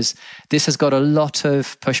this, because this has got a lot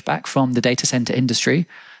of pushback from the data center industry.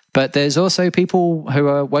 But there's also people who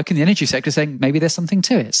are working in the energy sector saying maybe there's something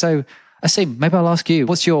to it. So Asim, maybe I'll ask you,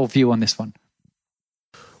 what's your view on this one?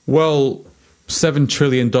 Well, $7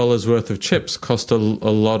 trillion worth of chips cost a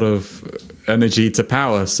lot of energy to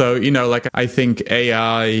power. So, I think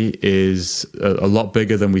AI is a lot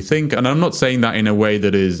bigger than we think. And I'm not saying that in a way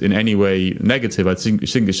that is in any way negative. I think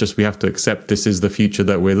it's just we have to accept this is the future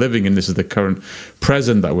that we're living in. This is the current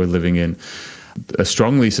present that we're living in. I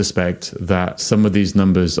strongly suspect that some of these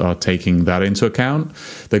numbers are taking that into account.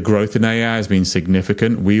 The growth in AI has been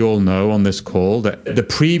significant. We all know on this call that the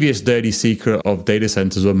previous dirty secret of data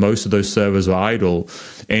centers, where most of those servers were idle,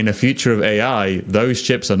 in a future of AI, those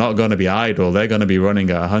chips are not going to be idle. They're going to be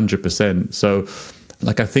running at 100%. So,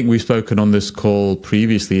 I think we've spoken on this call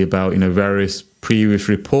previously about, various previous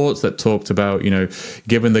reports that talked about,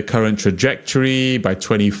 given the current trajectory, by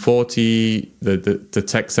 2040, the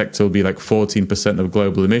tech sector will be 14% of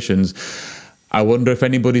global emissions. I wonder if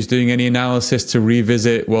anybody's doing any analysis to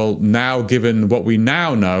revisit, well, now given what we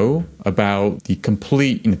now know about the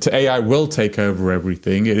complete, AI will take over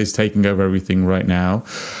everything. It is taking over everything right now.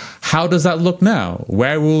 How does that look now?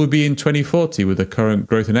 Where will we be in 2040 with the current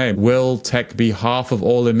growth in AI? Will tech be half of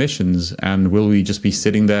all emissions? And will we just be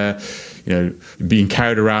sitting there, being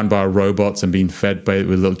carried around by robots and being fed with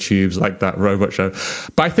little tubes like that robot show?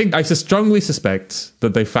 But I strongly suspect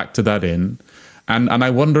that they factor that in. And I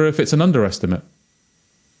wonder if it's an underestimate.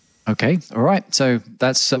 Okay, all right. So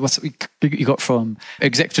that's what you got from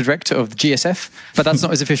Executive Director of the GSF, but that's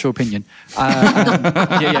not his official opinion.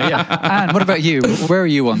 Yeah. Anne, what about you? Where are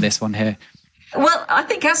you on this one here? Well, I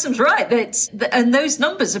think Asim's right. And those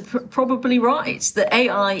numbers are probably right, that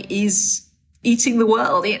AI is eating the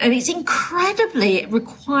world, and it's incredibly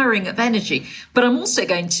requiring of energy. But I'm also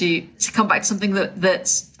going to come back to something that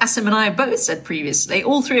Asim and I have both said previously,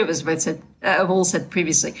 all three of us have all said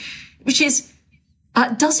previously, which is,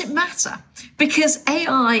 does it matter? Because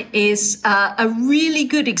AI is a really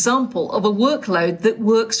good example of a workload that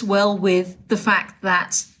works well with the fact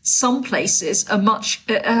that some places have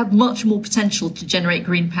much more potential to generate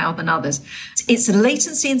green power than others. It's a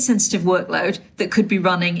latency insensitive workload that could be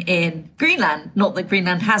running in Greenland. Not that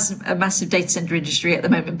Greenland has a massive data center industry at the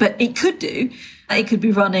moment, but it could do. It could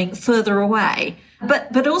be running further away.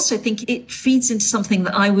 But also think it feeds into something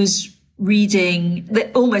that I was reading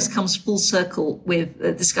that almost comes full circle with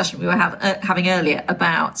the discussion we were having earlier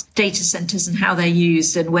about data centers and how they're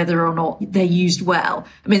used and whether or not they're used well.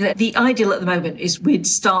 I mean, the ideal at the moment is we'd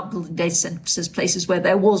start building data centers, places where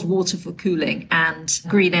there was water for cooling and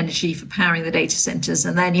green energy for powering the data centers.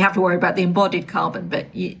 And then you have to worry about the embodied carbon,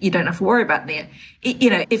 but you don't have to worry about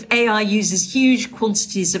if AI uses huge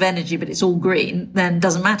quantities of energy, but it's all green, then it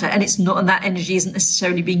doesn't matter. And it's not, and that energy isn't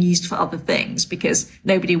necessarily being used for other things because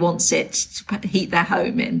nobody wants it to heat their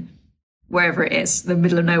home in wherever it is, the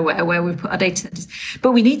middle of nowhere where we've put our data centers.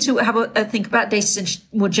 But we need to have a think about data centers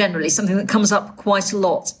more generally. Something that comes up quite a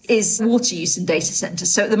lot is water use in data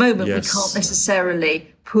centers. So at the moment, we can't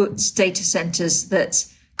necessarily put data centers that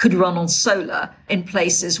could run on solar in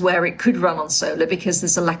places where it could run on solar because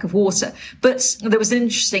there's a lack of water. But there was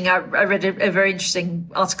I read a very interesting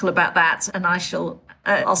article about that, and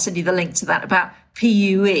I'll send you the link to that, about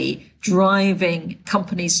PUE driving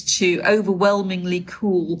companies to overwhelmingly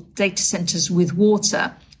cool data centers with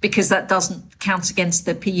water because that doesn't count against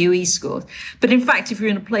the PUE scores. But in fact, if you're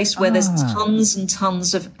in a place where there's tons and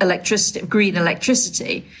tons of electricity, green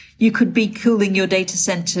electricity, you could be cooling your data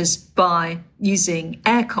centers by using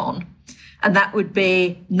aircon. And that would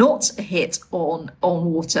be not a hit on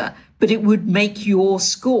water, but it would make your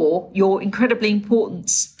score, your incredibly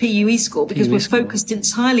important PUE score, because we're focused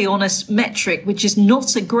entirely on a metric, which is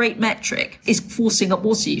not a great metric, is forcing up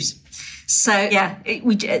water use. So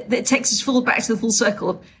it takes us back to the full circle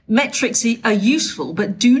of metrics are useful,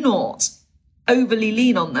 but do not overly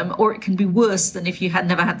lean on them, or it can be worse than if you had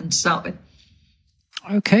never had them to start with.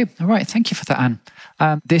 Okay, all right. Thank you for that,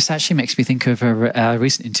 Anne. This actually makes me think of a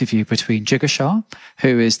recent interview between Jigar Shah,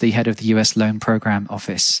 who is the head of the US Loan Program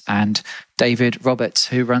Office, and David Roberts,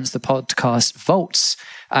 who runs the podcast Volts.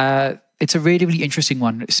 It's a really, really interesting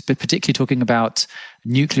one, particularly talking about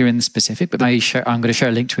nuclear in specific, but I'm going to share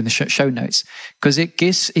a link to in the show notes, because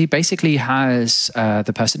he basically has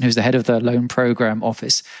the person who's the head of the Loan Program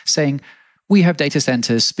Office saying, we have data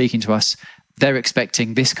centers speaking to us, they're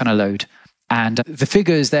expecting this kind of load. And the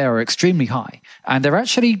figures there are extremely high. And they're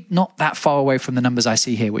actually not that far away from the numbers I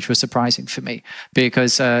see here, which was surprising for me,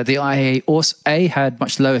 because the IEA also had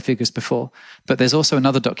much lower figures before. But there's also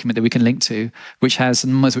another document that we can link to, which has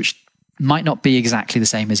numbers which might not be exactly the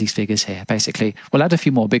same as these figures here, basically. We'll add a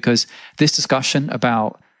few more, because this discussion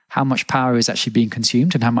about how much power is actually being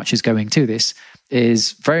consumed and how much is going to this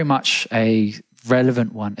is very much a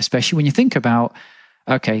relevant one, especially when you think about,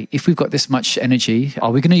 okay, if we've got this much energy,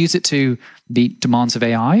 are we going to use it to meet demands of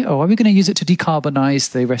AI, or are we going to use it to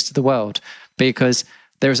decarbonize the rest of the world? Because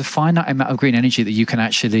there is a finite amount of green energy that you can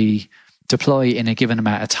actually deploy in a given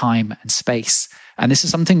amount of time and space. And this is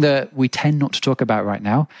something that we tend not to talk about right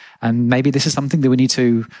now. And maybe this is something that we need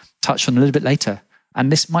to touch on a little bit later.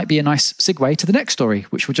 And this might be a nice segue to the next story,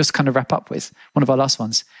 which we'll just kind of wrap up with, one of our last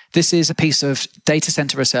ones. This is a piece of data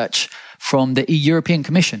center research from the European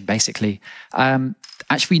Commission, basically.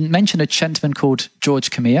 Actually, we mentioned a gentleman called George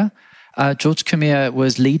Kamia, George Cormier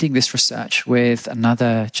was leading this research with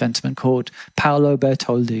another gentleman called Paolo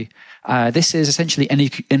Bertoldi. This is essentially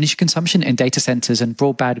energy consumption in data centers and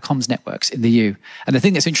broadband comms networks in the EU. And the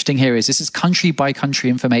thing that's interesting here is this is country by country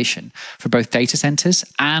information for both data centers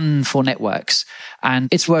and for networks. And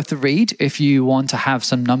it's worth the read if you want to have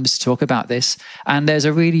some numbers to talk about this. And there's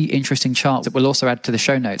a really interesting chart that we'll also add to the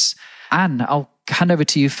show notes. Anne, I'll hand over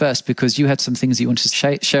to you first because you had some things you wanted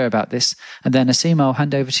to share about this. And then Asim, I'll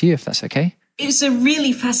hand over to you if that's okay. It was a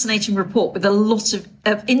really fascinating report with a lot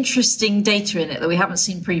of interesting data in it that we haven't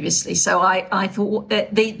seen previously. So I thought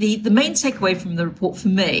the main takeaway from the report for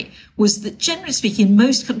me was that generally speaking, in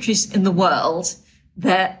most countries in the world,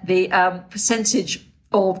 the percentage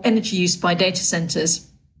of energy used by data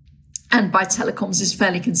centers and by telecoms is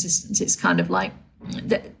fairly consistent. It's kind of like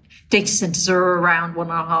data centers are around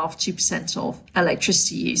 1.5–2% of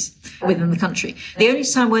electricity use within the country. The only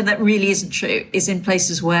time when that really isn't true is in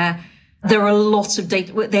places where there are a lot of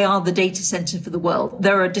data. They are the data center for the world.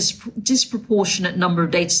 There are a disproportionate number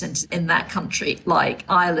of data centers in that country, like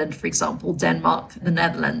Ireland, for example, Denmark, the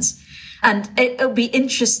Netherlands. And it'll be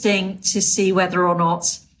interesting to see whether or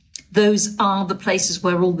not those are the places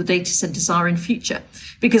where all the data centers are in future.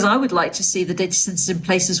 Because I would like to see the data centers in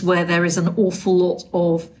places where there is an awful lot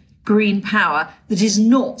of green power that is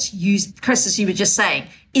not used, Chris, as you were just saying,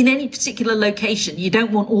 in any particular location. You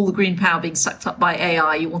don't want all the green power being sucked up by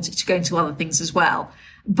AI. You want it to go into other things as well.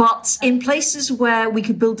 But in places where we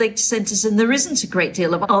could build data centers and there isn't a great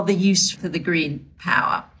deal of other use for the green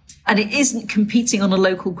power, and it isn't competing on a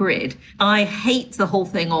local grid, I hate the whole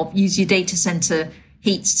thing of use your data center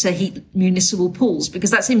heat to heat municipal pools, because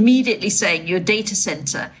that's immediately saying your data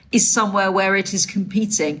center is somewhere where it is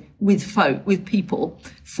competing with people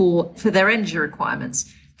for their energy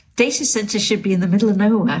requirements. Data centers should be in the middle of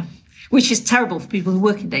nowhere, which is terrible for people who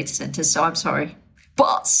work in data centers. So I'm sorry.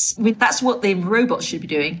 But that's what the robots should be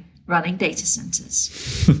doing, running data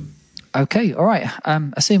centers. Okay, all right.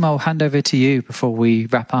 Asim, I'll hand over to you before we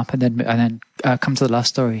wrap up and then come to the last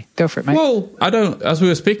story. Go for it, mate. Well, as we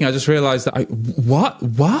were speaking, I just realized that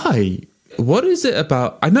why? What is it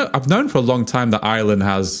about? I've known for a long time that Ireland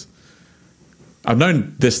has, I've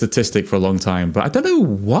known this statistic for a long time, but I don't know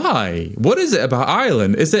why. What is it about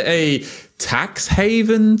Ireland? Is it a tax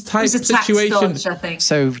haven type situation? Tax dodge, I think.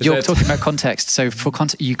 So you're talking about context. So for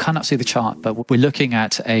context, you cannot see the chart, but we're looking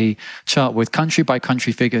at a chart with country by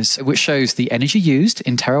country figures, which shows the energy used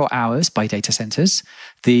in terawatt hours by data centers,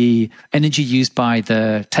 the energy used by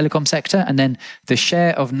the telecom sector, and then the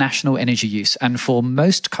share of national energy use. And for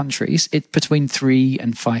most countries, it's between 3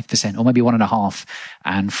 and 5%, or maybe 1.5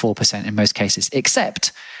 and 4% in most cases,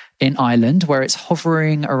 except in Ireland, where it's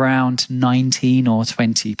hovering around 19 or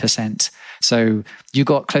 20%. So you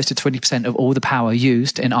got close to 20% of all the power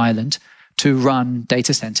used in Ireland to run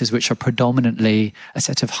data centers, which are predominantly a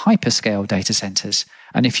set of hyperscale data centers.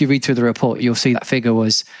 And if you read through the report, you'll see that figure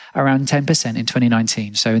was around 10% in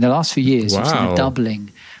 2019. So in the last few years, You've seen a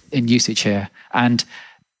doubling in usage here. And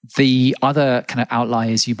the other kind of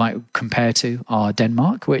outliers you might compare to are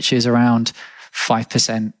Denmark, which is around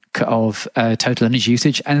 5% of total energy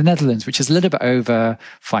usage, and the Netherlands, which is a little bit over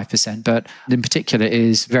 5%, but in particular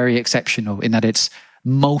is very exceptional in that it's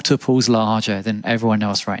multiples larger than everyone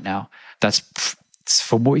else right now. That's,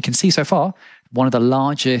 from what we can see so far, one of the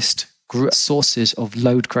largest sources of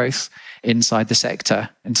load growth inside the sector,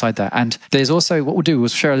 inside that. And there's also, what we'll do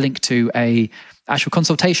is share a link to a actual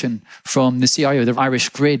consultation from the CIO, the Irish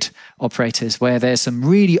grid operators, where there's some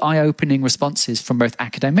really eye-opening responses from both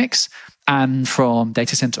academics and from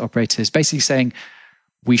data center operators, basically saying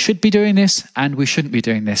we should be doing this and we shouldn't be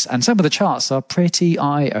doing this. And some of the charts are pretty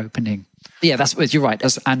eye-opening. Yeah, that's what you're right,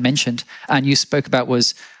 as Anne mentioned, and you spoke about,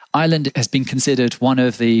 was Ireland has been considered one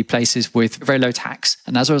of the places with very low tax.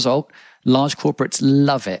 And as a result, large corporates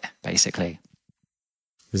love it, basically.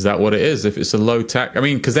 Is that what it is? If it's a low tax, I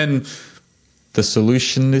mean, because then the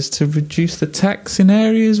solution is to reduce the tax in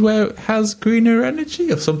areas where it has greener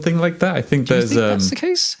energy or something like that. I think there's... Do you think that's the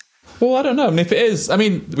case? Well, I don't know. I mean, if it is, I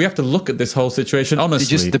mean, we have to look at this whole situation honestly.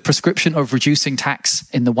 Just the prescription of reducing tax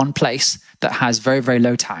in the one place that has very, very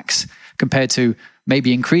low tax compared to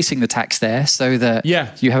maybe increasing the tax there so that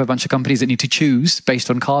you have a bunch of companies that need to choose based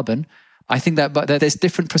on carbon. I think that but there's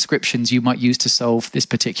different prescriptions you might use to solve this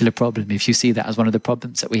particular problem, if you see that as one of the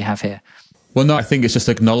problems that we have here. Well, no, I think it's just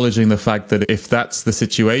acknowledging the fact that if that's the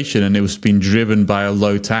situation and it was being driven by a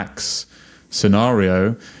low tax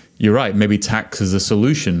scenario, you're right, maybe tax is a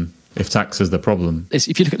solution if tax is the problem.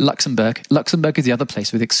 If you look at Luxembourg is the other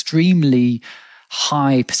place with extremely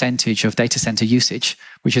high percentage of data center usage,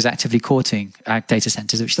 which is actively courting data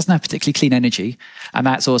centers, which doesn't have particularly clean energy. And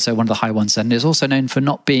that's also one of the high ones. And it's also known for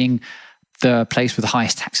not being the place with the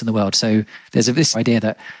highest tax in the world. So there's this idea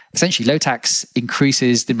that essentially low tax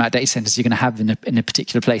increases the amount of data centers you're going to have in a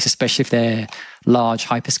particular place, especially if they're large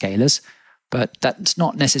hyperscalers. But that's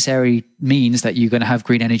not necessarily means that you're going to have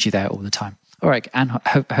green energy there all the time. All right, Anne,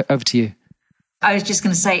 over to you. I was just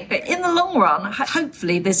going to say, in the long run,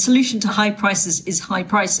 hopefully the solution to high prices is high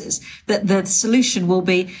prices. That the solution will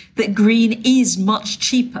be that green is much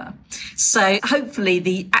cheaper. So hopefully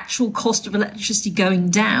the actual cost of electricity going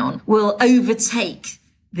down will overtake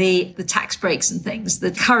the tax breaks and things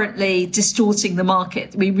that are currently distorting the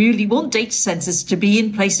market. We really want data centers to be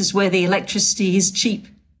in places where the electricity is cheap.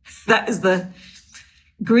 That is the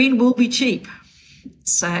green will be cheap.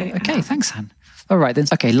 So okay, thanks, Anne. All right, then.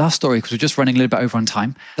 Okay, last story, because we're just running a little bit over on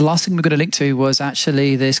time. The last thing we're going to link to was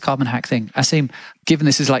actually this carbon hack thing. Asim, given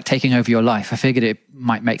this is like taking over your life, I figured it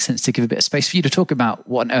might make sense to give a bit of space for you to talk about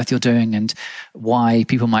what on earth you're doing and why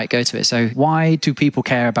people might go to it. So why do people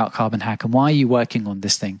care about carbon hack and why are you working on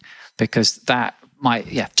this thing? Because that might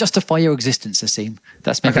justify your existence, Asim.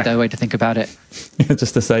 That's maybe the way to think about it.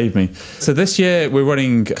 Just to save me. So this year we're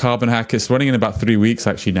running Carbon Hack. It's running in about 3 weeks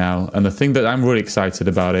actually now. And the thing that I'm really excited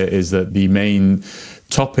about it is that the main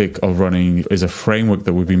topic of running is a framework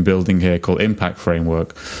that we've been building here called Impact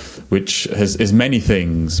Framework, which is many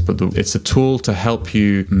things, but it's a tool to help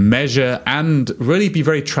you measure and really be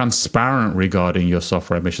very transparent regarding your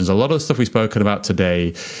software emissions. A lot of the stuff we've spoken about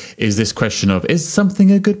today is this question of, is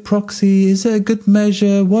something a good proxy? Is it a good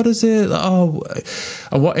measure? What is it?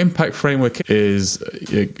 And what Impact Framework is,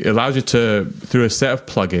 it allows you to, through a set of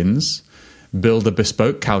plugins, build a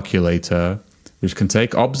bespoke calculator which can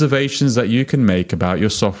take observations that you can make about your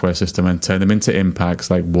software system and turn them into impacts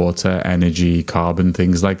like water, energy, carbon,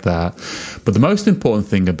 things like that. But the most important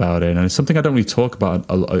thing about it, and it's something I don't really talk about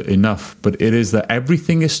enough, but it is that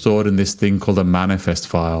everything is stored in this thing called a manifest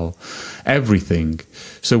file. Everything.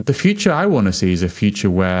 So the future I want to see is a future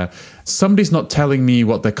where somebody's not telling me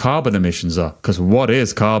what their carbon emissions are, because what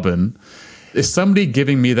is carbon? Is somebody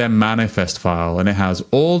giving me their manifest file and it has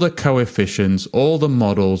all the coefficients, all the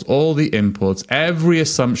models, all the inputs, every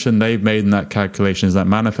assumption they've made in that calculation is that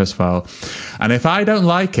manifest file. And if I don't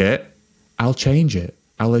like it, I'll change it.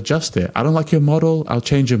 I'll adjust it. I don't like your model, I'll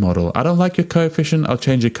change your model. I don't like your coefficient, I'll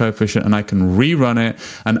change your coefficient, and I can rerun it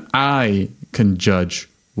and I can judge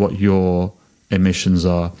what your emissions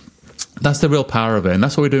are. That's the real power of it. And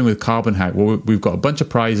that's what we're doing with Carbon Hack. We've got a bunch of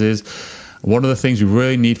prizes. One of the things we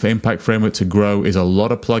really need for Impact Framework to grow is a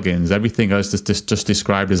lot of plugins. Everything else is just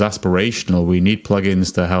described as aspirational. We need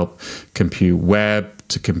plugins to help compute web,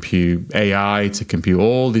 to compute AI, to compute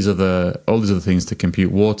all these other things, to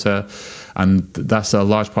compute water. And that's a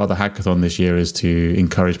large part of the hackathon this year, is to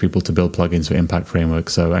encourage people to build plugins for Impact Framework.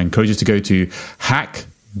 So I encourage you to go to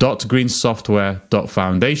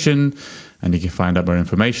hack.greensoftware.foundation. And you can find out more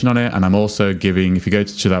information on it. And I'm also giving, if you go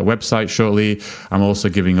to that website shortly, I'm also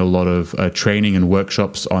giving a lot of training and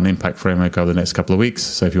workshops on Impact Framework over the next couple of weeks.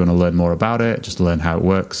 So if you want to learn more about it, just learn how it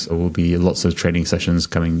works, there will be lots of training sessions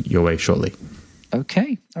coming your way shortly.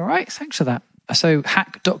 Okay. All right. Thanks for that. So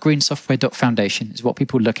hack.greensoftware.foundation is what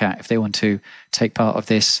people look at if they want to take part of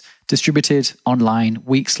this distributed online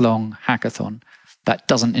weeks-long hackathon that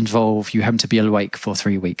doesn't involve you having to be awake for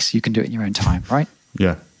 3 weeks. You can do it in your own time, right?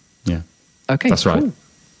 Yeah. Okay, that's right. Cool.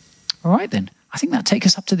 All right, then. I think that takes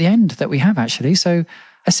us up to the end that we have, actually. So,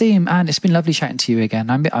 Asim, Anne, it's been lovely chatting to you again.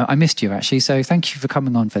 I missed you, actually. So thank you for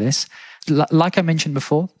coming on for this. Like I mentioned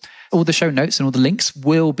before, all the show notes and all the links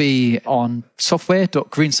will be on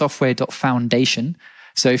software.greensoftware.foundation.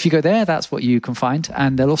 So if you go there, that's what you can find.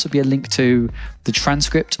 And there'll also be a link to the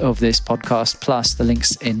transcript of this podcast, plus the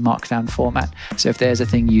links in Markdown format. So if there's a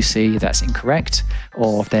thing you see that's incorrect,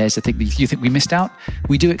 or if there's a thing that you think we missed out,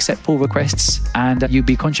 we do accept pull requests, and you'll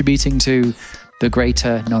be contributing to the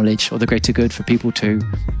greater knowledge or the greater good for people to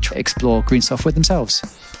explore green software themselves.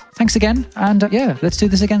 Thanks again. And let's do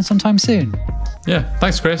this again sometime soon. Yeah,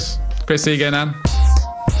 thanks, Chris. Great to see you again, Anne.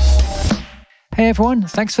 Hey, everyone.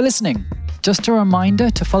 Thanks for listening. Just a reminder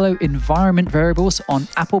to follow Environment Variables on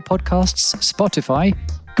Apple Podcasts, Spotify,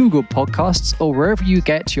 Google Podcasts, or wherever you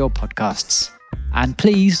get your podcasts. And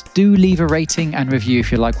please do leave a rating and review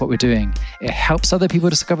if you like what we're doing. It helps other people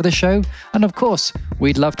discover the show. And of course,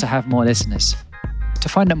 we'd love to have more listeners. To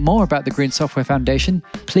find out more about the Green Software Foundation,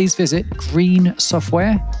 please visit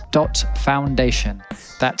greensoftware.foundation.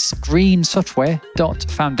 That's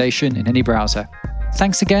greensoftware.foundation in any browser.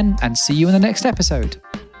 Thanks again, and see you in the next episode.